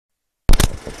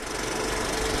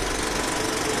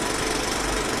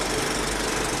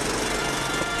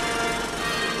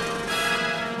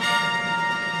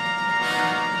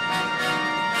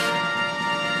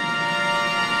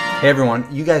Hey everyone,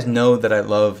 you guys know that I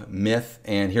love myth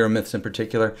and hero myths in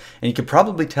particular, and you can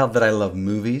probably tell that I love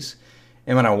movies.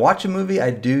 And when I watch a movie,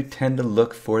 I do tend to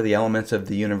look for the elements of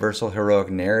the universal heroic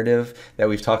narrative that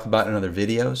we've talked about in other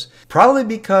videos. Probably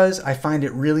because I find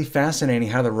it really fascinating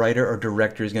how the writer or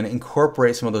director is going to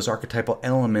incorporate some of those archetypal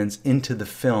elements into the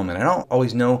film. And I don't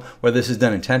always know whether this is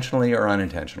done intentionally or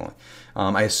unintentionally.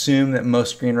 I assume that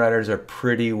most screenwriters are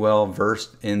pretty well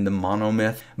versed in the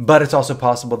monomyth, but it's also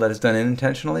possible that it's done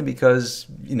unintentionally because,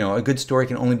 you know, a good story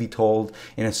can only be told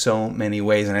in so many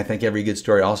ways, and I think every good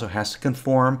story also has to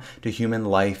conform to human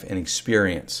life and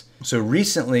experience. So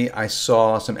recently I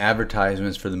saw some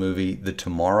advertisements for the movie The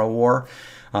Tomorrow War.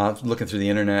 Looking through the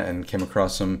internet and came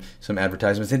across some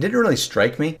advertisements. It didn't really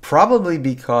strike me, probably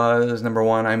because, number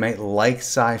one, I might like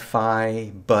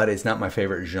sci-fi, but it's not my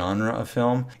favorite genre of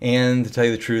film. And to tell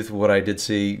you the truth, what I did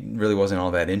see really wasn't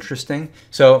all that interesting.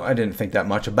 So I didn't think that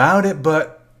much about it,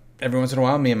 but every once in a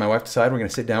while, me and my wife decide we're going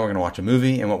to sit down, we're going to watch a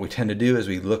movie, and what we tend to do is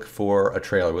we look for a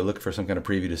trailer. We look for some kind of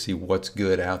preview to see what's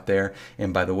good out there.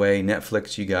 And by the way,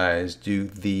 Netflix, you guys do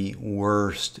the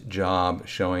worst job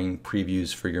showing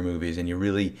previews for your movies, and you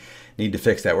really need to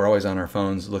fix that. We're always on our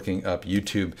phones looking up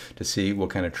YouTube to see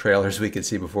what kind of trailers we could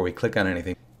see before we click on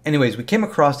anything. Anyways, we came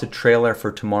across a trailer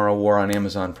for Tomorrow War on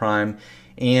Amazon Prime,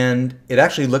 and it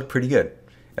actually looked pretty good.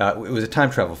 It was a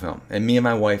time travel film, and me and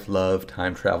my wife love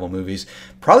time travel movies,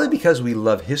 probably because we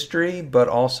love history, but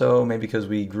also maybe because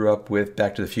we grew up with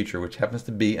Back to the Future, which happens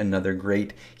to be another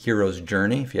great hero's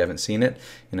journey. If you haven't seen it,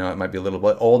 you know, it might be a little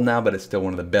bit old now, but it's still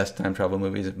one of the best time travel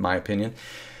movies, in my opinion.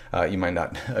 You might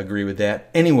not agree with that.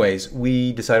 Anyways,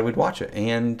 we decided we'd watch it,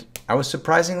 and I was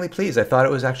surprisingly pleased. I thought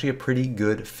it was actually a pretty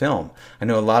good film. I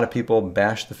know a lot of people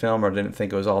bashed the film or didn't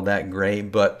think it was all that great,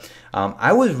 but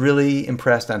I was really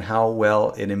impressed on how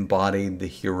well it embodied the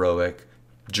heroic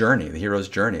journey, the hero's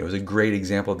journey. It was a great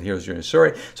example of the hero's journey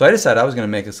story. So I decided I was going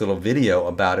to make this little video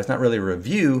about it. It's not really a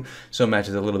review so much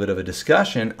as a little bit of a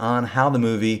discussion on how the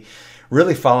movie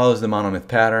really follows the monomyth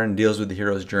pattern, deals with the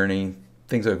hero's journey,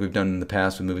 things like we've done in the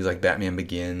past with movies like Batman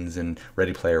Begins and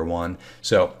Ready Player One.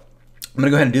 So I'm going to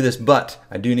go ahead and do this, but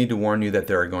I do need to warn you that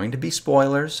there are going to be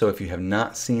spoilers. So if you have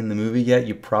not seen the movie yet,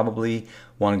 you probably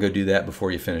want to go do that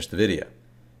before you finish the video.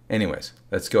 Anyways,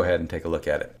 let's go ahead and take a look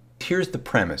at it. Here's the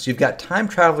premise. You've got time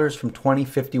travelers from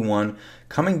 2051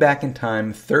 coming back in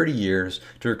time 30 years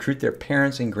to recruit their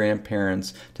parents and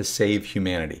grandparents to save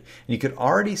humanity. And you could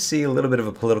already see a little bit of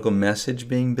a political message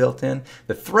being built in.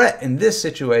 The threat in this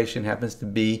situation happens to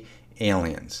be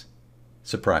aliens.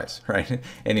 Surprise, right?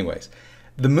 Anyways,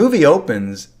 the movie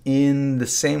opens in the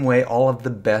same way all of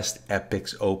the best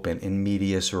epics open, in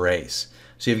medias res.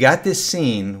 So you've got this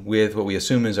scene with what we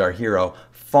assume is our hero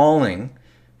falling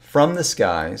from the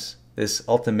skies, this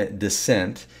ultimate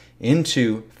descent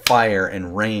into fire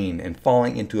and rain and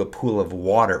falling into a pool of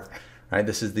water. Right?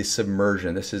 This is the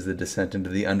submersion. This is the descent into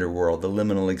the underworld, the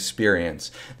liminal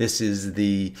experience. This is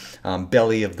the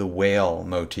belly of the whale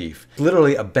motif.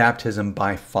 Literally a baptism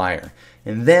by fire.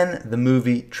 And then the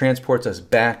movie transports us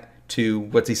back to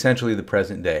what's essentially the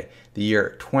present day, the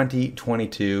year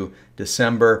 2022,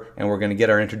 December, and we're going to get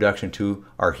our introduction to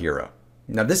our hero.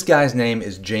 Now this guy's name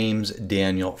is James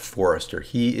Daniel Forrester.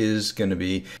 He is going to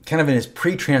be kind of in his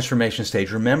pre-transformation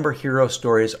stage. Remember, hero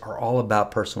stories are all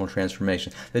about personal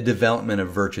transformation, the development of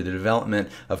virtue, the development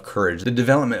of courage, the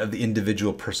development of the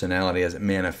individual personality as it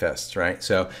manifests, right?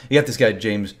 So you got this guy,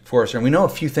 James Forrester, and we know a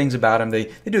few things about him.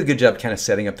 They do a good job kind of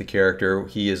setting up the character.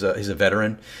 He's a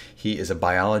veteran. He is a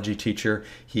biology teacher.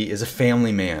 He is a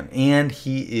family man, and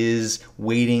he is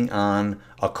waiting on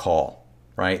a call.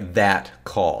 Right? That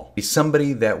call. He's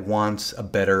somebody that wants a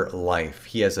better life.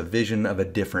 He has a vision of a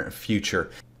different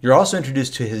future. You're also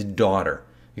introduced to his daughter.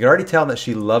 You can already tell that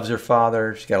she loves her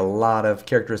father. She's got a lot of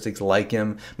characteristics like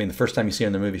him. I mean, the first time you see her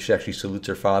in the movie, she actually salutes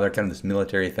her father, kind of this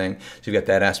military thing. So you've got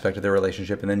that aspect of their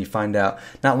relationship. And then you find out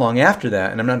not long after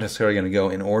that, and I'm not necessarily going to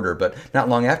go in order, but not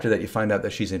long after that, you find out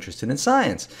that she's interested in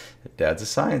science. Dad's a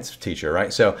science teacher,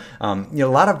 right? So, you know,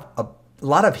 a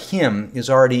lot of him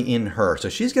is already in her. So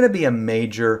she's going to be a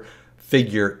major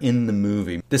figure in the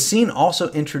movie. The scene also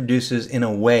introduces, in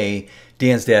a way,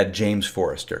 Dan's dad, James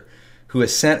Forrester, who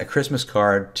has sent a Christmas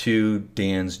card to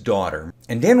Dan's daughter.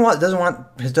 And Dan doesn't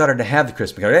want his daughter to have the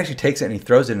Christmas card. He actually takes it and he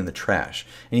throws it in the trash.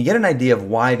 And you get an idea of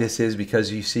why this is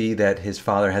because you see that his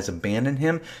father has abandoned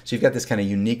him. So you've got this kind of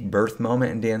unique birth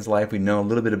moment in Dan's life. We know a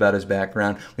little bit about his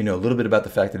background. We know a little bit about the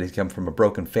fact that he's come from a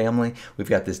broken family. We've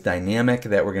got this dynamic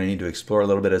that we're going to need to explore a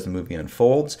little bit as the movie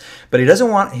unfolds. But he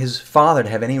doesn't want his father to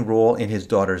have any role in his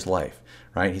daughter's life.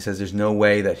 Right? He says there's no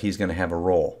way that he's going to have a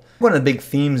role. One of the big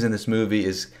themes in this movie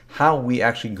is how we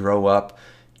actually grow up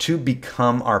to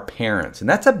become our parents. And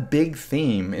that's a big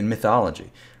theme in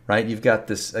mythology, right? You've got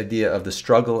this idea of the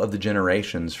struggle of the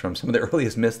generations from some of the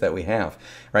earliest myths that we have,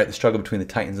 right? The struggle between the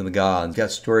Titans and the gods. You've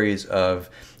got stories of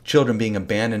children being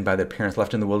abandoned by their parents,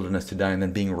 left in the wilderness to die, and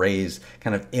then being raised,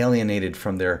 kind of alienated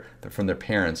from their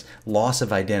parents. Loss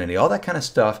of identity. All that kind of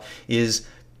stuff is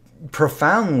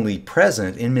profoundly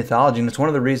present in mythology, and it's one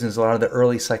of the reasons a lot of the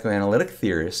early psychoanalytic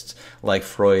theorists like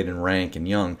Freud and Rank and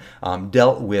Jung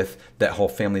dealt with that whole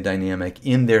family dynamic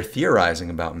in their theorizing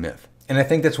about myth. And I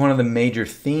think that's one of the major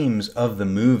themes of the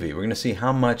movie. We're going to see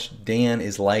how much Dan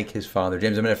is like his father,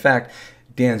 James. I mean, in fact,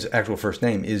 Dan's actual first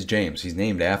name is James. He's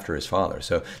named after his father.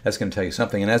 So that's going to tell you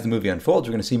something. And as the movie unfolds,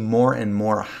 we're going to see more and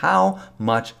more how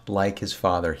much like his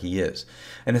father he is.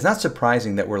 And it's not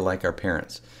surprising that we're like our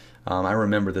parents. I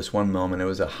remember this one moment. It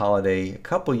was a holiday a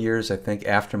couple years, I think,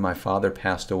 after my father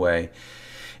passed away.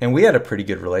 And we had a pretty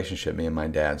good relationship, me and my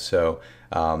dad. So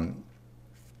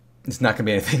it's not going to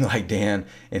be anything like Dan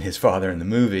and his father in the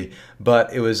movie.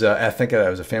 But it was, I think it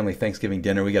was a family Thanksgiving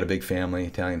dinner. We got a big family,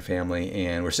 Italian family.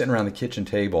 And we're sitting around the kitchen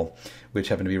table, which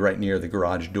happened to be right near the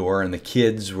garage door. And the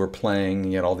kids were playing.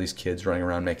 You had all these kids running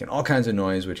around making all kinds of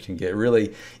noise, which can get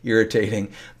really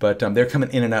irritating. But they're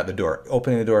coming in and out the door,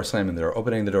 opening the door, slamming the door,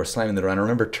 opening the door, slamming the door. And I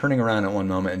remember turning around at one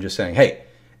moment and just saying, hey,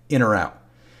 in or out.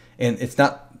 And it's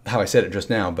not how I said it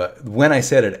just now, but when I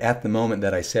said it, at the moment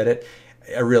that I said it,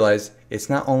 I realized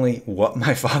it's not only what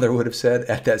my father would have said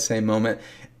at that same moment.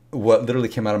 What literally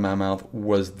came out of my mouth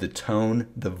was the tone,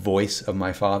 the voice of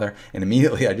my father. And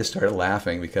immediately I just started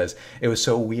laughing because it was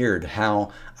so weird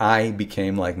how I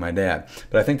became like my dad.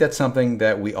 But I think that's something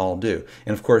that we all do.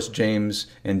 And of course, James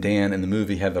and Dan in the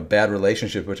movie have a bad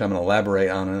relationship, which I'm going to elaborate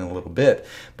on in a little bit.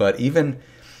 But even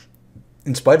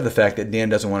in spite of the fact that Dan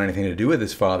doesn't want anything to do with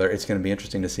his father, it's going to be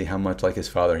interesting to see how much like his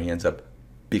father he ends up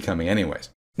becoming anyways.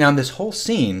 Now, in this whole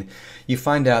scene, you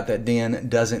find out that Dan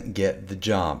doesn't get the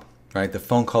job, right? The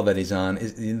phone call that he's on,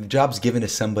 the job's given to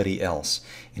somebody else.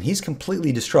 And he's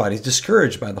completely distraught. He's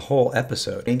discouraged by the whole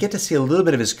episode. And you get to see a little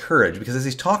bit of his courage because as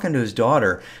he's talking to his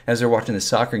daughter, as they're watching the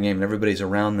soccer game and everybody's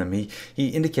around them, he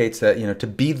indicates that, you know, to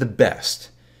be the best,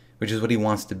 which is what he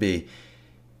wants to be,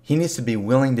 he needs to be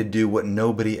willing to do what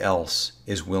nobody else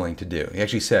is willing to do. He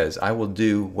actually says, I will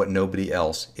do what nobody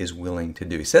else is willing to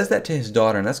do. He says that to his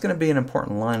daughter, and that's going to be an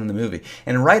important line in the movie.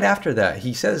 And right after that,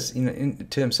 he says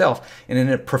to himself, and in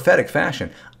a prophetic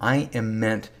fashion, I am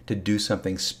meant to do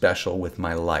something special with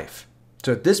my life.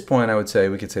 So at this point, I would say,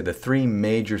 we could say the three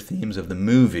major themes of the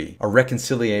movie are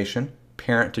reconciliation,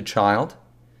 parent to child,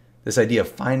 this idea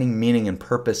of finding meaning and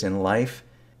purpose in life,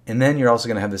 and then you're also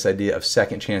going to have this idea of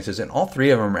second chances, and all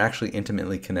three of them are actually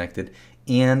intimately connected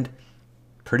and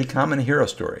pretty common hero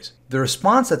stories. The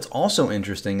response that's also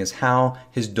interesting is how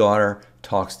his daughter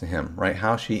talks to him, right?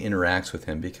 How she interacts with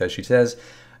him, because she says,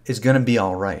 it's going to be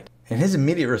all right. And his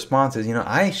immediate response is, you know,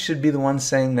 I should be the one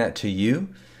saying that to you.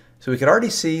 So we could already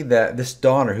see that this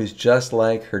daughter, who's just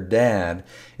like her dad,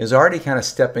 is already kind of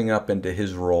stepping up into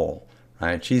his role,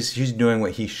 right? She's doing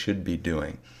what he should be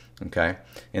doing. Okay,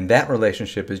 and that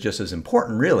relationship is just as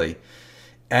important, really,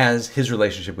 as his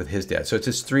relationship with his dad. So it's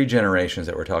his three generations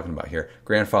that we're talking about here: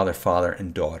 grandfather, father,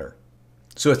 and daughter.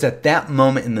 So it's at that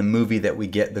moment in the movie that we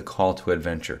get the call to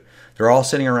adventure. They're all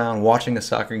sitting around watching a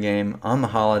soccer game on the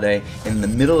holiday. And in the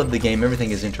middle of the game,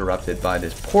 everything is interrupted by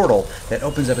this portal that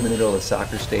opens up in the middle of the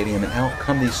soccer stadium, and out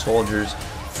come these soldiers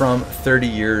from 30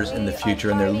 years in the future,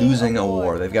 and they're losing a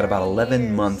war. They've got about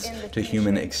 11 months to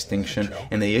human extinction,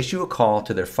 and they issue a call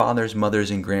to their fathers, mothers,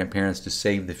 and grandparents to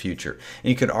save the future. And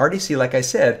you can already see, like I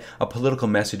said, a political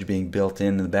message being built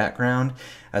in the background.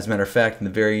 As a matter of fact, in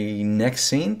the very next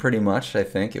scene, pretty much, I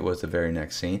think it was the very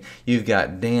next scene, you've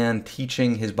got Dan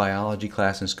teaching his biology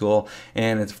class in school,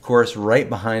 and it's, of course, right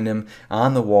behind him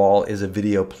on the wall is a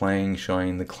video playing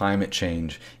showing the climate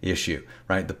change issue,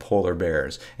 right? The polar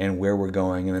bears and where we're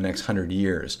going in the next 100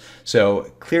 years.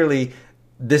 So clearly,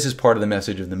 this is part of the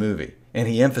message of the movie. And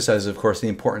he emphasizes, of course, the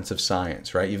importance of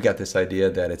science, right? You've got this idea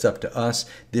that it's up to us,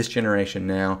 this generation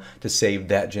now, to save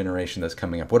that generation that's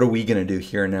coming up. What are we going to do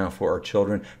here now for our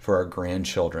children, for our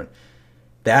grandchildren?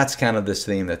 That's kind of this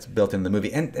theme that's built in the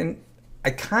movie. And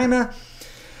I kind of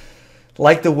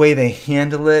like the way they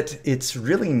handle it. It's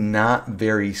really not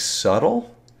very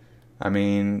subtle. I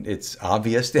mean, it's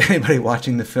obvious to anybody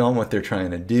watching the film what they're trying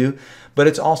to do, but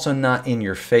it's also not in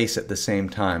your face at the same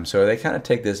time. So they kind of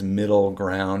take this middle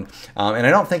ground, and I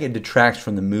don't think it detracts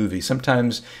from the movie.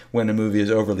 Sometimes when a movie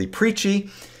is overly preachy,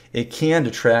 it can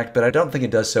detract, but I don't think it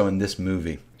does so in this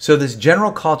movie. So this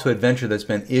general call to adventure that's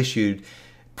been issued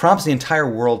prompts the entire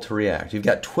world to react. You've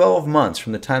got 12 months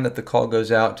from the time that the call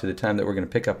goes out to the time that we're going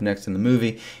to pick up next in the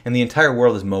movie, and the entire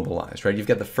world is mobilized, right? You've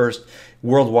got the first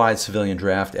worldwide civilian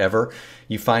draft ever.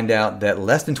 You find out that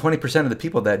less than 20% of the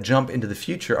people that jump into the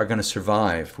future are going to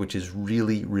survive, which is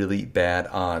really, really bad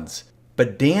odds.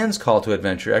 But Dan's call to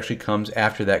adventure actually comes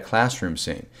after that classroom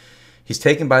scene. He's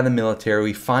taken by the military.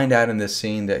 We find out in this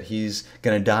scene that he's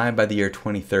going to die by the year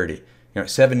 2030.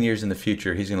 7 years in the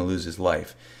future, he's going to lose his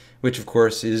life, which of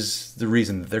course is the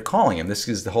reason that they're calling him. This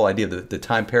is the whole idea of the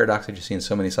time paradox that you see in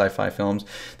so many sci-fi films,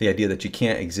 the idea that you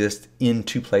can't exist in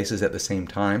two places at the same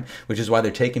time, which is why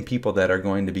they're taking people that are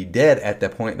going to be dead at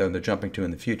that point that they're jumping to in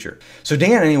the future. So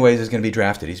Dan anyways is going to be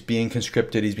drafted. He's being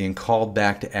conscripted, he's being called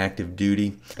back to active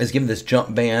duty. He's given this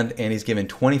jump band, and he's given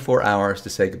 24 hours to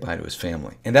say goodbye to his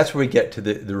family. And that's where we get to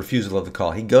the refusal of the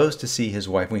call. He goes to see his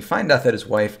wife, and we find out that his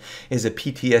wife is a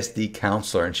PTSD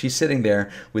counselor, and she's sitting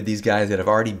there with these guys that have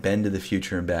already been to the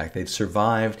future and back. They've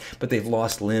survived, but they've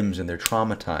lost limbs and they're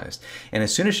traumatized. And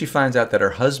as soon as she finds out that her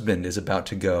husband is about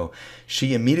to go,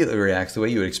 she immediately reacts the way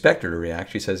you would expect her to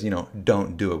react. She says,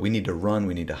 don't do it. We need to run.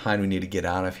 We need to hide. We need to get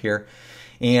out of here.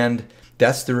 And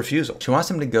that's the refusal. She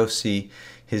wants him to go see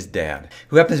his dad,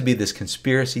 who happens to be this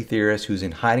conspiracy theorist who's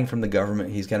in hiding from the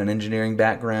government. He's got an engineering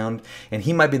background, and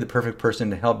he might be the perfect person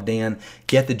to help Dan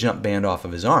get the jump band off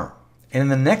of his arm. And in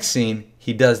the next scene,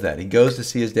 he does that. He goes to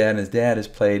see his dad, and his dad is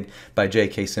played by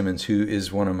J.K. Simmons, who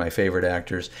is one of my favorite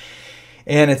actors.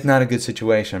 And it's not a good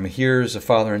situation. I mean, here's a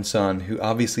father and son who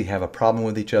obviously have a problem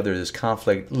with each other. There's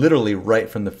conflict literally right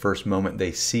from the first moment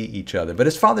they see each other. But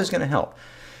his father's going to help.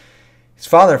 His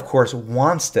father, of course,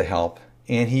 wants to help,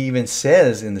 and he even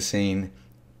says in the scene,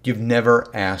 "You've never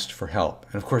asked for help."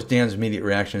 And of course, Dan's immediate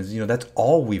reaction is, that's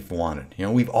all we've wanted.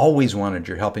 We've always wanted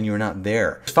your help, and you're not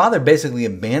there. His father basically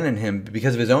abandoned him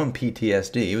because of his own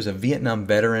PTSD. He was a Vietnam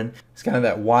veteran. It's kind of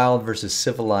that wild versus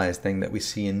civilized thing that we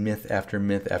see in myth after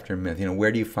myth after myth.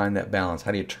 Where do you find that balance?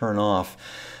 How do you turn off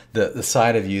the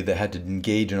side of you that had to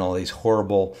engage in all these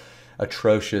horrible,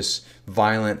 atrocious,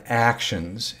 violent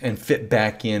actions and fit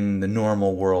back in the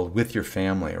normal world with your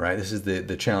family, right? This is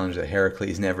the challenge that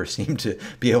Heracles never seemed to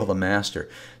be able to master.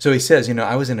 So he says,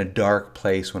 I was in a dark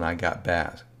place when I got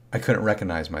back. I couldn't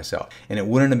recognize myself. And it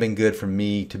wouldn't have been good for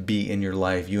me to be in your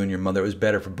life, you and your mother. It was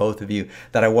better for both of you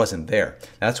that I wasn't there.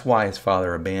 That's why his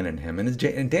father abandoned him.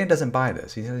 And Dan doesn't buy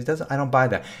this. He says, I don't buy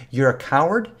that. You're a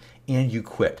coward and you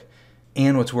quit.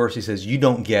 And what's worse, he says, you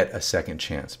don't get a second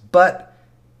chance. But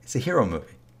it's a hero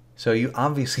movie. So you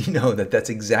obviously know that that's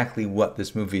exactly what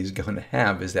this movie is going to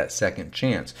have, is that second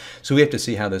chance. So we have to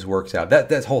see how this works out.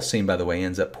 That whole scene, by the way,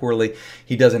 ends up poorly.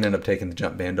 He doesn't end up taking the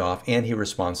jump band off, and he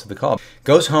responds to the call.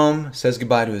 Goes home, says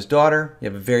goodbye to his daughter. You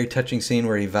have a very touching scene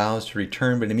where he vows to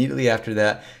return, but immediately after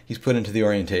that, he's put into the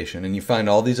orientation. And you find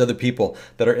all these other people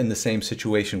that are in the same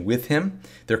situation with him.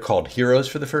 They're called heroes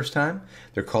for the first time.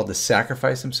 They're called to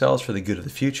sacrifice themselves for the good of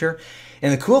the future.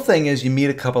 And the cool thing is you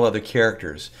meet a couple other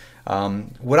characters.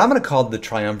 What I'm going to call the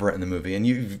triumvirate in the movie, and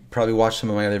you've probably watched some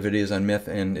of my other videos on myth,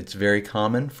 and it's very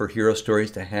common for hero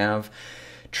stories to have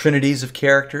trinities of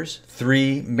characters,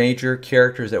 three major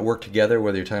characters that work together,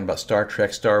 whether you're talking about Star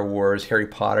Trek, Star Wars, Harry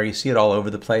Potter. You see it all over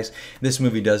the place. This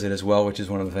movie does it as well, which is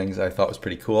one of the things I thought was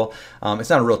pretty cool. It's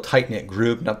not a real tight-knit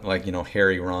group, not like,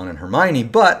 Harry, Ron, and Hermione,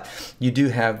 but you do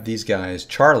have these guys.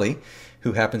 Charlie,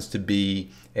 who happens to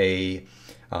be a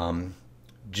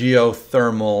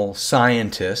geothermal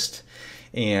scientist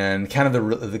and kind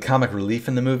of the comic relief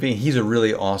in the movie. He's a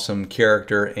really awesome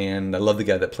character, and I love the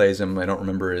guy that plays him. I don't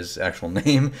remember his actual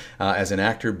name as an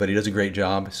actor, but he does a great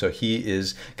job, so he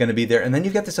is going to be there. And then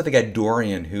you've got this other guy,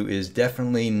 Dorian, who is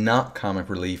definitely not comic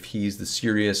relief. He's the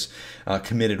serious,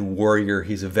 committed warrior.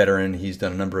 He's a veteran. He's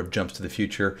done a number of jumps to the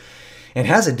future and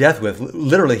has a death wish.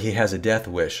 Literally, he has a death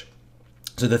wish.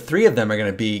 So the three of them are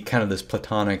going to be kind of this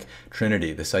Platonic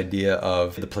trinity, this idea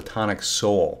of the Platonic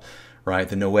soul, right?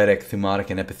 The noetic, thumatic,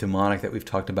 and epithumonic that we've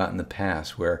talked about in the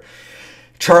past, where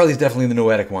Charlie's definitely the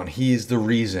noetic one. He's the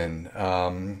reason.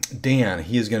 Dan,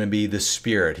 he is going to be the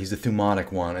spirit. He's the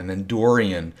thumatic one. And then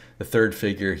Dorian, the third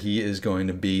figure, he is going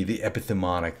to be the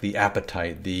epithumonic, the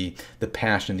appetite, the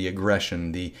passion, the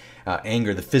aggression, the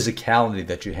anger, the physicality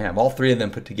that you have. All three of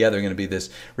them put together are going to be this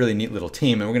really neat little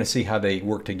team, and we're going to see how they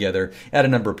work together at a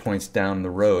number of points down the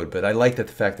road. But I like the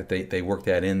fact that they work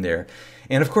that in there.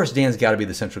 And of course, Dan's got to be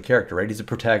the central character, right? He's the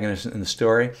protagonist in the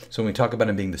story. So when we talk about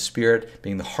him being the spirit,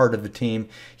 being the heart of the team,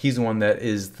 he's the one that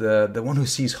is the one who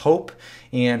sees hope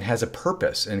and has a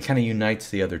purpose and kind of unites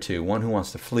the other two. One who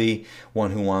wants to flee,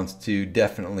 one who wants to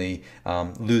definitely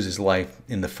lose his life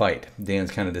in the fight.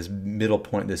 Dan's kind of this middle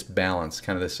point, this balance,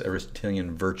 kind of this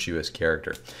Aristotelian virtuous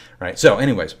character, right? So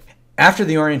anyways, After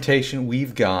the orientation,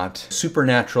 we've got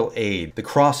supernatural aid, the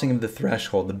crossing of the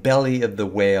threshold, the belly of the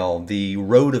whale, the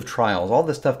road of trials. All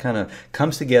this stuff kind of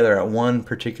comes together at one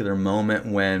particular moment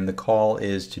when the call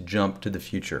is to jump to the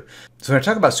future. So when I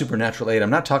talk about supernatural aid, I'm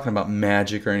not talking about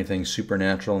magic or anything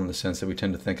supernatural in the sense that we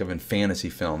tend to think of in fantasy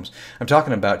films. I'm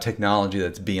talking about technology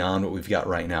that's beyond what we've got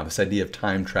right now, this idea of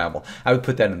time travel. I would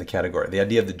put that in the category. The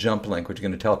idea of the jump link, which is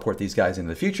going to teleport these guys into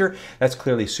the future, that's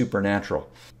clearly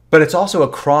supernatural. But it's also a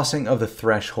crossing of the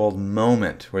threshold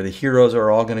moment where the heroes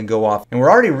are all going to go off. And we're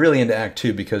already really into Act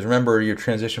 2 because remember your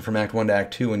transition from Act 1 to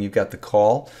Act 2 when you've got the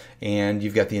call and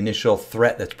you've got the initial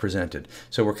threat that's presented.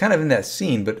 So we're kind of in that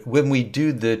scene, but when we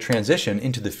do the transition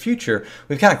into the future,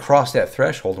 we've kind of crossed that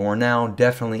threshold and we're now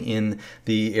definitely in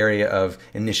the area of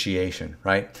initiation,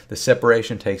 right? The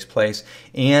separation takes place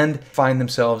and find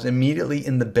themselves immediately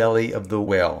in the belly of the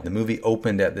whale. The movie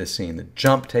opened at this scene. The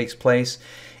jump takes place.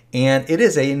 And it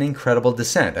is an incredible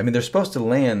descent. I mean, they're supposed to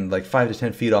land like 5 to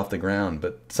 10 feet off the ground,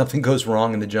 but something goes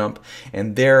wrong in the jump,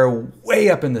 and they're way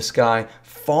up in the sky,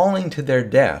 falling to their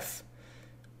death.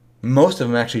 Most of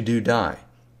them actually do die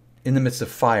in the midst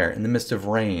of fire, in the midst of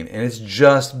rain, and it's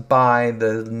just by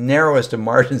the narrowest of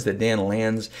margins that Dan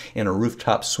lands in a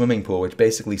rooftop swimming pool, which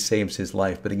basically saves his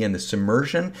life. But again, the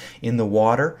submersion in the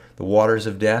waters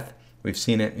of death, we've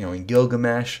seen it, in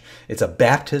Gilgamesh. It's a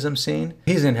baptism scene.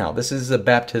 He's in hell. This is a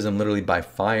baptism literally by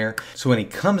fire. So when he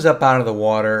comes up out of the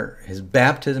water, his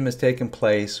baptism has taken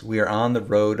place. We are on the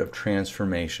road of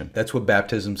transformation. That's what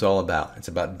baptism's all about. It's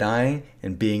about dying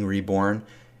and being reborn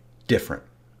different.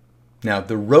 Now,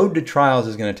 the road to trials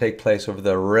is going to take place over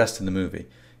the rest of the movie.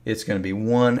 It's going to be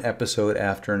one episode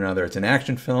after another. It's an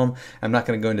action film. I'm not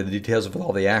going to go into the details of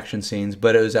all the action scenes,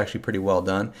 but it was actually pretty well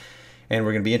done. And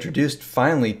we're going to be introduced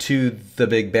finally to the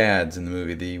big bads in the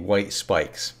movie, the White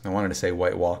Spikes. I wanted to say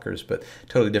White Walkers, but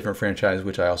totally different franchise,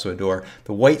 which I also adore.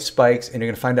 The White Spikes, and you're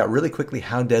going to find out really quickly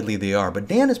how deadly they are. But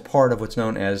Dan is part of what's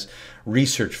known as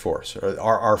Research Force, or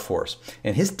our force.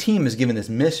 And his team is given this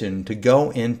mission to go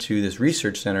into this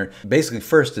research center, basically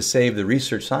first to save the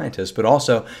research scientists, but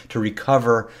also to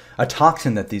recover a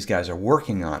toxin that these guys are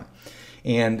working on.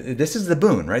 And this is the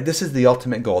boon, right? This is the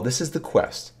ultimate goal. This is the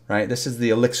quest, right? This is the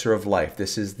elixir of life.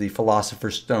 This is the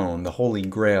philosopher's stone, the holy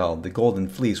grail, the golden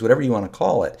fleece, whatever you want to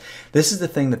call it. This is the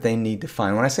thing that they need to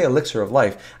find. When I say elixir of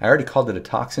life, I already called it a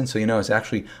toxin, so you know it's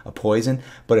actually a poison.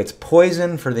 But it's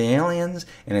poison for the aliens,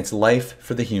 and it's life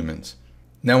for the humans.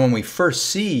 Now, when we first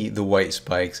see the White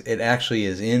Spikes, it actually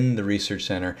is in the research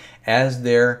center as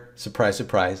they're, surprise,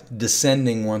 surprise,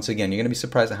 descending once again. You're going to be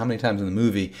surprised at how many times in the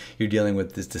movie you're dealing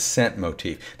with this descent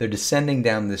motif. They're descending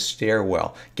down this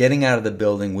stairwell, getting out of the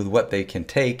building with what they can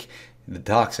take, the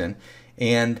toxin,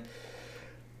 and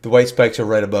the White Spikes are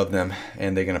right above them,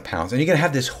 and they're going to pounce. And you're going to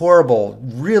have this horrible,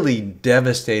 really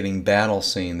devastating battle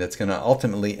scene that's going to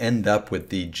ultimately end up with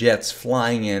the jets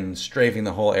flying in, strafing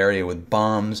the whole area with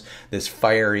bombs, this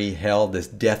fiery hell, this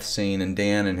death scene, and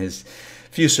Dan and his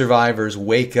few survivors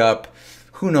wake up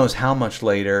who knows how much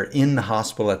later in the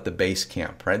hospital at the base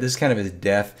camp, right? This is kind of his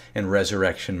death and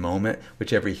resurrection moment,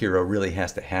 which every hero really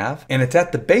has to have. And it's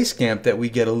at the base camp that we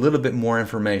get a little bit more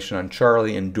information on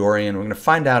Charlie and Dorian. We're going to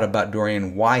find out about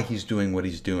Dorian, why he's doing what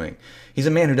he's doing. He's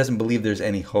a man who doesn't believe there's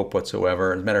any hope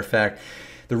whatsoever. As a matter of fact,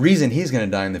 the reason he's going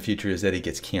to die in the future is that he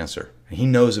gets cancer. And he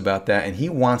knows about that, and he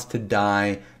wants to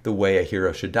die the way a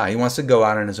hero should die. He wants to go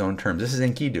out on his own terms. This is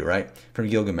Enkidu, right? From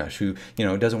Gilgamesh, who,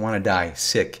 doesn't want to die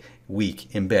sick,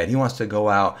 weak, in bed. He wants to go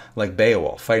out like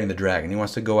Beowulf, fighting the dragon. He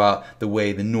wants to go out the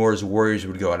way the Norse warriors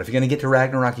would go out. If you're going to get to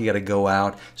Ragnarok, you got to go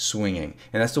out swinging.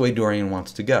 And that's the way Dorian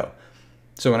wants to go.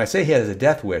 So when I say he has a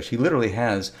death wish, he literally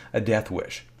has a death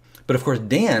wish. But of course,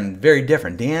 Dan, very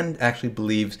different. Dan actually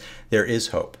believes there is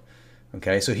hope.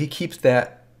 Okay, so he keeps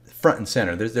that front and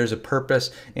center. There's a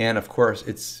purpose, and of course,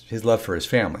 it's his love for his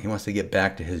family. He wants to get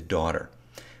back to his daughter,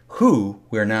 who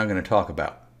we are now going to talk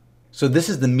about. So this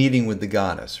is the meeting with the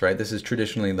goddess, right? This is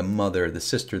traditionally the mother, the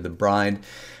sister, the bride.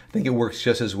 I think it works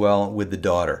just as well with the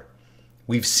daughter.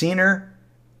 We've seen her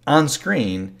on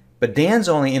screen, but Dan's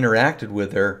only interacted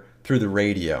with her through the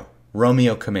radio.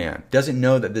 Romeo command. Doesn't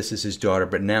know that this is his daughter,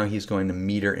 but now he's going to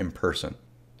meet her in person.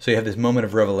 So you have this moment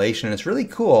of revelation, and it's really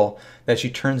cool that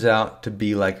she turns out to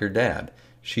be like her dad.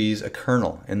 She's a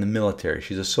colonel in the military.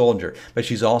 She's a soldier, but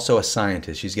she's also a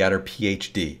scientist. She's got her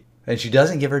PhD. And she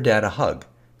doesn't give her dad a hug.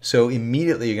 So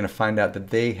immediately you're going to find out that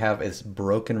they have this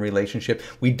broken relationship.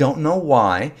 We don't know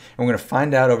why, and we're going to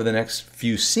find out over the next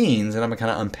few scenes, and I'm going to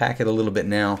kind of unpack it a little bit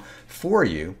now for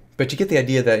you. But you get the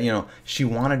idea that, she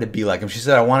wanted to be like him. She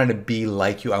said, I wanted to be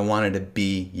like you. I wanted to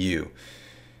be you.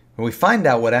 When we find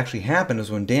out what actually happened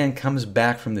is when Dan comes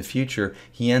back from the future,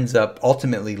 he ends up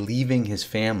ultimately leaving his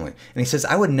family. And he says,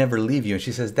 I would never leave you. And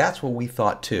she says, that's what we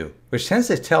thought too. Which tends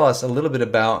to tell us a little bit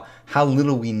about how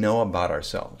little we know about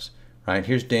ourselves. Right?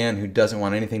 Here's Dan who doesn't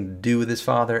want anything to do with his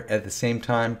father. At the same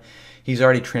time, he's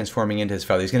already transforming into his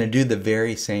father. He's going to do the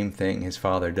very same thing his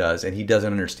father does. And he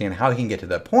doesn't understand how he can get to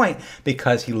that point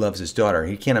because he loves his daughter.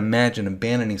 He can't imagine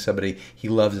abandoning somebody he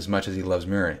loves as much as he loves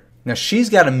Mary. Now, she's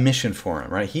got a mission for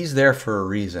him, right? He's there for a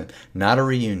reason, not a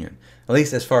reunion, at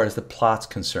least as far as the plot's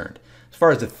concerned. As far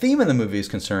as the theme of the movie is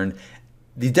concerned,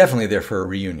 he's definitely there for a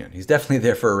reunion. He's definitely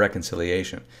there for a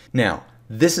reconciliation. Now,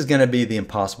 this is going to be the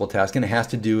impossible task, and it has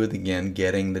to do with, again,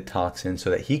 getting the toxin so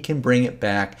that he can bring it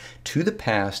back to the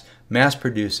past, mass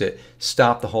produce it,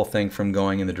 stop the whole thing from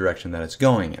going in the direction that it's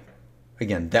going in.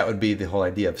 Again, that would be the whole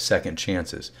idea of second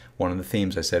chances, one of the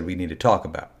themes I said we need to talk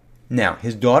about. Now,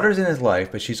 his daughter's in his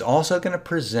life, but she's also going to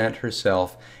present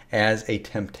herself as a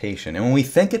temptation. And when we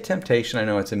think of temptation, I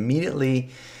know it's immediately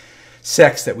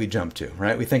sex that we jump to,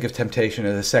 right? We think of temptation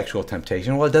as a sexual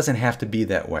temptation. Well, it doesn't have to be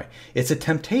that way. It's a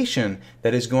temptation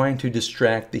that is going to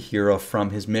distract the hero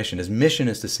from his mission. His mission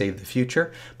is to save the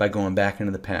future by going back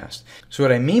into the past. So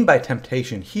what I mean by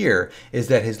temptation here is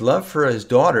that his love for his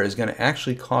daughter is going to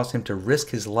actually cause him to risk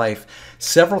his life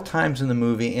several times in the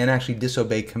movie and actually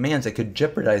disobey commands that could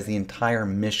jeopardize the entire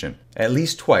mission. At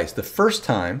least twice. The first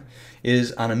time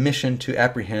is on a mission to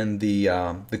apprehend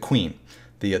the queen.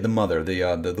 The mother,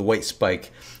 the white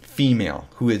spike female,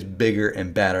 who is bigger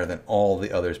and badder than all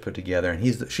the others put together.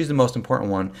 And she's the most important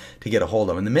one to get a hold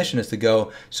of. And the mission is to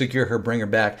go secure her, bring her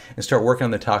back, and start working on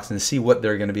the toxin to see what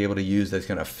they're going to be able to use that's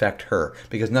going to affect her,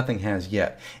 because nothing has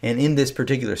yet. And in this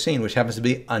particular scene, which happens to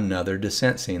be another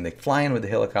descent scene, they fly in with the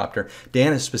helicopter.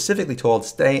 Dan is specifically told,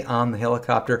 stay on the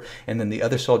helicopter, and then the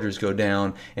other soldiers go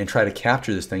down and try to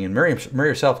capture this thing. And Mary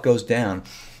herself goes down,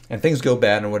 and things go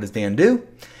bad. And what does Dan do?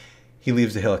 He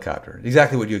leaves the helicopter.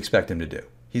 Exactly what you expect him to do.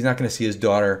 He's not going to see his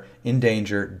daughter in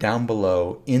danger down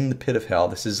below in the pit of hell.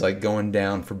 This is like going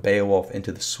down for Beowulf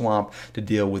into the swamp to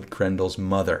deal with Grendel's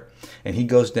mother. And he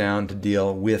goes down to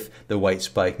deal with the white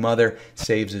spike mother,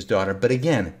 saves his daughter, but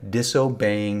again,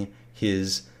 disobeying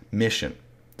his mission,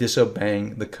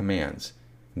 disobeying the commands.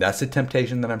 That's the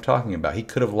temptation that I'm talking about. He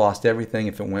could have lost everything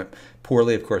if it went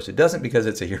poorly. Of course, it doesn't, because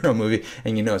it's a hero movie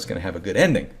and you know it's going to have a good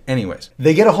ending. Anyways,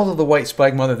 they get a hold of the white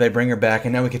spike mother, they bring her back,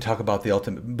 and now we can talk about the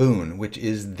ultimate boon, which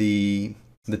is the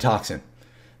toxin.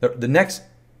 The next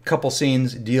couple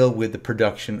scenes deal with the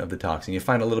production of the toxin. You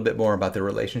find a little bit more about their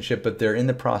relationship, but they're in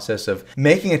the process of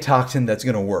making a toxin that's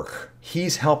going to work.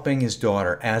 He's helping his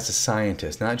daughter as a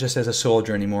scientist, not just as a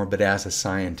soldier anymore, but as a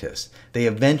scientist. They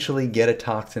eventually get a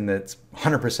toxin that's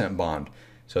 100% bond.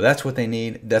 So that's what they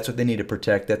need. That's what they need to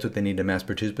protect. That's what they need to mass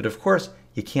produce. But of course,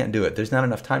 you can't do it. There's not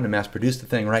enough time to mass produce the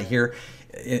thing right here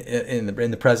in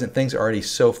the present. Things are already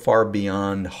so far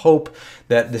beyond hope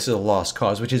that this is a lost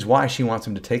cause, which is why she wants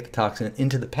him to take the toxin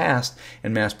into the past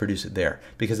and mass produce it there.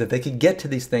 Because if they could get to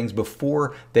these things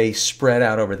before they spread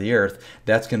out over the earth,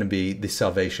 that's going to be the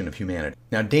salvation of humanity.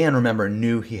 Now, Dan, remember,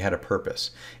 knew he had a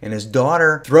purpose. And his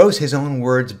daughter throws his own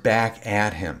words back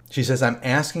at him. She says, I'm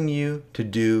asking you to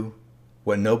do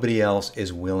what nobody else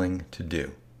is willing to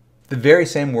do. The very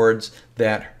same words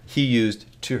that he used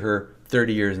to her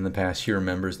 30 years in the past, she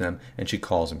remembers them and she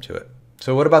calls him to it.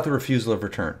 So what about the refusal of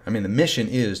return? I mean, the mission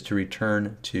is to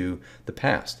return to the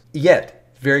past.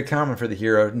 Yet, very common for the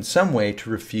hero in some way to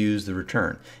refuse the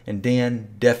return. And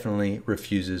Dan definitely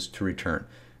refuses to return.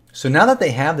 So now that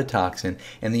they have the toxin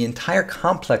and the entire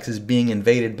complex is being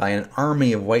invaded by an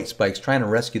army of white spikes trying to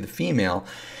rescue the female,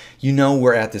 you know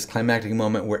we're at this climactic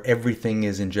moment where everything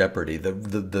is in jeopardy.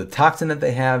 The toxin that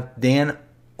they have, Dan,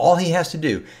 all he has to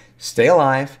do, stay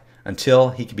alive until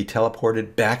he can be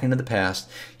teleported back into the past.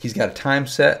 He's got a time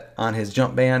set on his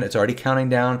jump band. It's already counting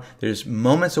down. There's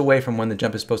moments away from when the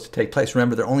jump is supposed to take place.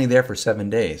 Remember, they're only there for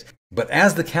 7 days. But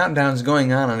as the countdown is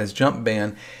going on his jump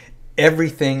band,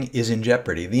 everything is in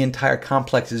jeopardy. The entire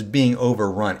complex is being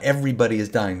overrun. Everybody is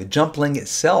dying. The jumpling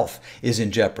itself is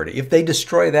in jeopardy. If they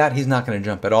destroy that, he's not going to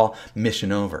jump at all.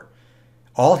 Mission over.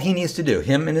 All he needs to do,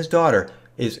 him and his daughter,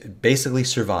 is basically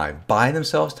survive, buy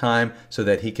themselves time so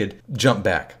that he could jump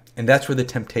back. And that's where the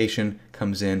temptation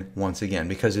comes in once again,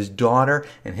 because his daughter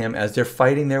and him, as they're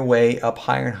fighting their way up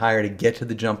higher and higher to get to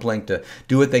the jump link, to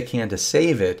do what they can to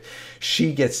save it,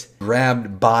 she gets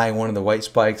grabbed by one of the white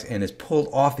spikes and is pulled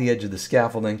off the edge of the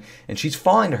scaffolding, and she's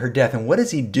falling to her death. And what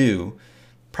does he do?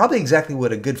 Probably exactly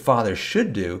what a good father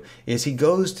should do, is he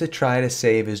goes to try to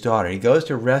save his daughter. He goes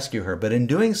to rescue her, but in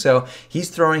doing so, he's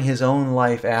throwing his own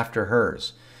life after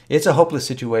hers. It's a hopeless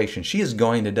situation. She is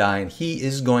going to die, and he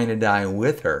is going to die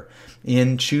with her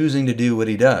in choosing to do what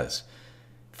he does,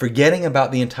 forgetting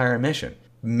about the entire mission.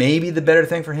 Maybe the better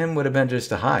thing for him would have been just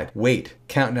to hide. Wait,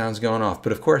 countdown's going off.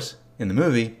 But of course, in the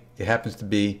movie, it happens to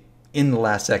be in the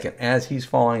last second. As he's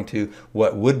falling to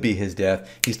what would be his death,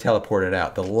 he's teleported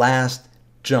out. The last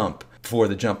jump before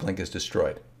the jump link is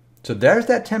destroyed. So there's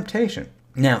that temptation.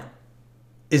 Now,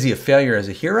 is he a failure as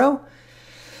a hero?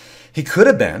 He could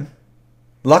have been.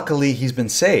 Luckily, he's been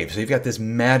saved. So you've got this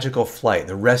magical flight,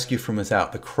 the rescue from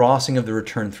without, the crossing of the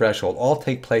return threshold, all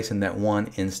take place in that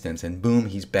one instance. And boom,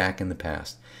 he's back in the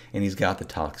past. And he's got the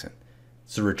toxin.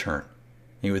 It's a return.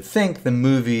 You would think the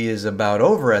movie is about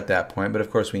over at that point, but of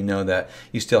course we know that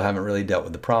you still haven't really dealt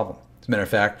with the problem. As a matter of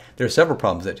fact, there are several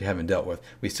problems that you haven't dealt with.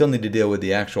 We still need to deal with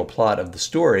the actual plot of the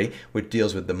story, which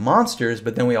deals with the monsters,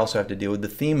 but then we also have to deal with the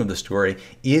theme of the story.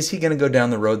 Is he going to go down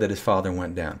the road that his father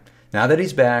went down? Now that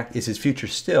he's back, is his future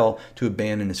still to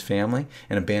abandon his family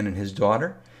and abandon his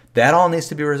daughter? That all needs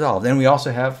to be resolved. And we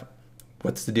also have,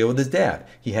 what's the deal with his dad?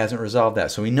 He hasn't resolved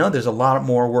that. So we know there's a lot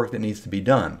more work that needs to be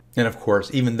done. And of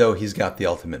course, even though he's got the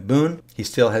ultimate boon, he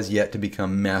still has yet to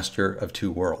become master of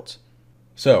two worlds.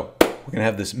 So we're going to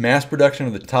have this mass production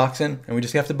of the toxin, and we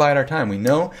just have to bide our time. We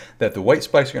know that the white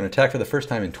spikes are going to attack for the first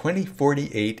time in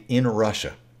 2048 in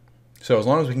Russia. So as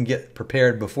long as we can get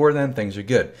prepared before then, things are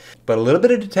good. But a little bit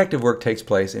of detective work takes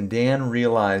place, and Dan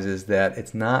realizes that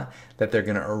it's not that they're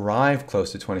going to arrive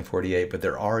close to 2048, but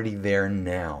they're already there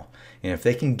now. And if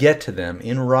they can get to them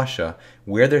in Russia,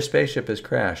 where their spaceship has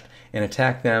crashed, and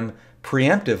attack them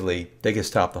preemptively, they can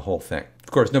stop the whole thing.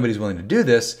 Of course, nobody's willing to do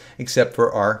this except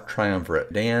for our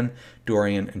triumvirate. Dan,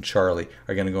 Dorian, and Charlie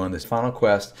are going to go on this final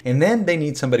quest. And then they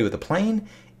need somebody with a plane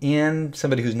and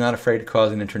somebody who's not afraid to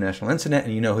cause an international incident.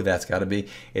 And you know who that's got to be.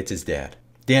 It's his dad.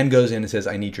 Dan goes in and says,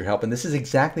 I need your help. And this is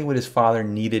exactly what his father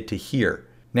needed to hear.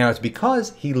 Now, it's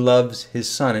because he loves his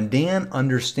son, and Dan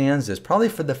understands this, probably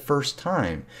for the first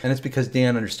time. And it's because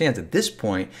Dan understands at this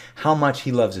point how much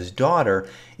he loves his daughter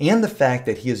and the fact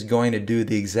that he is going to do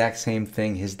the exact same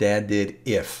thing his dad did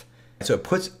if. So it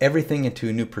puts everything into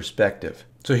a new perspective.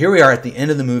 So here we are at the end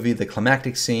of the movie, the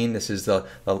climactic scene. This is the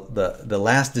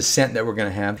last descent that we're going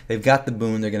to have. They've got the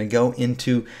boon. They're going to go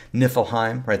into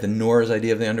Niflheim, right? The Norse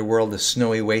idea of the underworld, the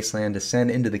snowy wasteland, descend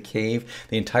into the cave.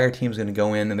 The entire team's going to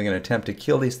go in and they're going to attempt to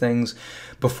kill these things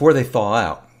before they thaw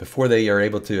out, before they are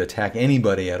able to attack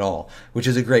anybody at all, which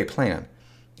is a great plan.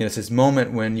 You know, it's this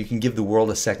moment when you can give the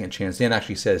world a second chance. Dan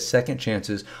actually says second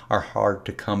chances are hard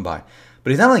to come by. But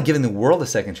he's not only giving the world a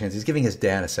second chance, he's giving his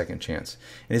dad a second chance.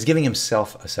 And he's giving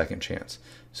himself a second chance.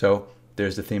 So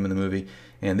there's the theme of the movie.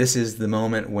 And this is the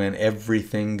moment when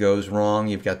everything goes wrong.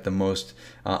 You've got the most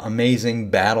amazing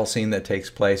battle scene that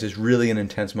takes place. It's really an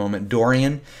intense moment.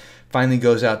 Dorian finally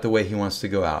goes out the way he wants to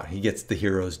go out. He gets the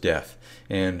hero's death.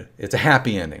 And it's a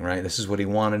happy ending, right? This is what he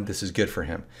wanted. This is good for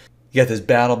him. You got this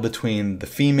battle between the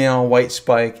female White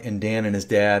Spike and Dan and his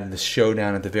dad, this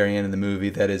showdown at the very end of the movie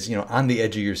that is, you know, on the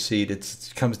edge of your seat.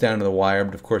 It comes down to the wire,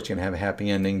 but of course you're going to have a happy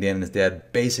ending. Dan and his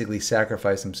dad basically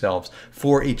sacrifice themselves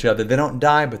for each other. They don't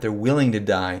die, but they're willing to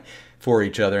die for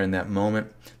each other in that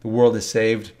moment. The world is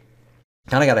saved.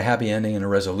 Kind of got a happy ending and a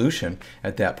resolution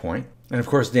at that point. And of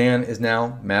course, Dan is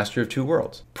now master of two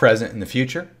worlds. Present and the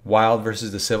future, wild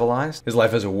versus the civilized, his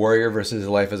life as a warrior versus his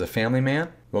life as a family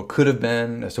man, what could have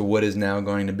been as to what is now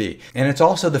going to be. And it's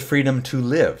also the freedom to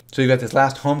live. So you've got this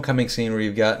last homecoming scene where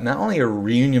you've got not only a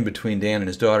reunion between Dan and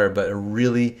his daughter, but a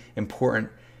really important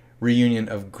reunion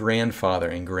of grandfather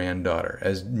and granddaughter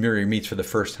as Miri meets for the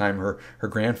first time her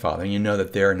grandfather, and you know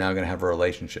that they're now going to have a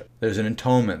relationship. There's an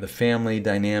atonement. The family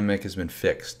dynamic has been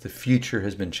fixed. The future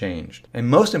has been changed. And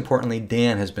most importantly,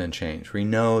 Dan has been changed. We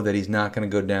know that he's not going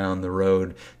to go down the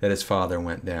road that his father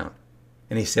went down.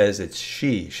 And he says it's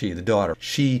she, the daughter.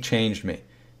 She changed me.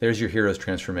 There's your hero's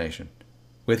transformation.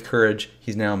 With courage,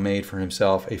 he's now made for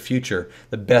himself a future,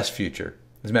 the best future.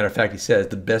 As a matter of fact, he says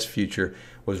the best future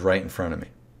was right in front of me.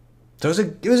 So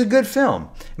it was a good film.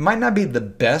 It might not be the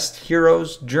best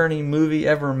hero's journey movie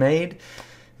ever made. It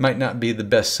might not be the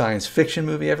best science fiction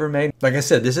movie ever made. Like I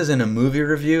said, this isn't a movie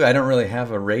review. I don't really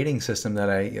have a rating system that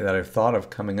I've thought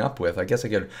of coming up with. I guess I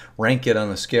could rank it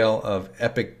on the scale of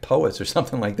epic poets or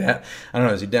something like that. I don't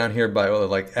know. Is he down here by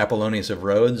like Apollonius of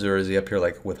Rhodes, or is he up here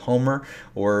like with Homer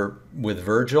or with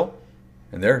Virgil?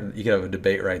 And there you could have a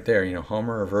debate right there. You know,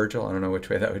 Homer or Virgil. I don't know which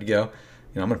way that would go.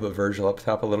 You know, I'm going to put Virgil up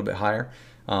top a little bit higher.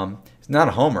 It's not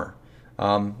a Homer.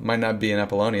 Might not be an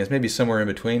Apollonius. Maybe somewhere in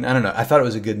between. I don't know. I thought it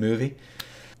was a good movie.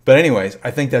 But anyways,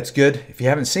 I think that's good. If you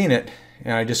haven't seen it,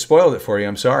 and I just spoiled it for you,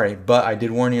 I'm sorry. But I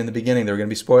did warn you in the beginning there were going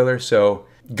to be spoilers. So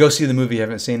go see the movie if you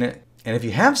haven't seen it. And if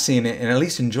you have seen it and at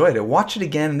least enjoyed it, watch it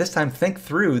again, and this time think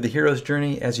through the hero's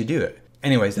journey as you do it.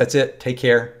 Anyways, that's it. Take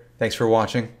care. Thanks for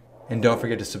watching. And don't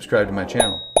forget to subscribe to my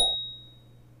channel.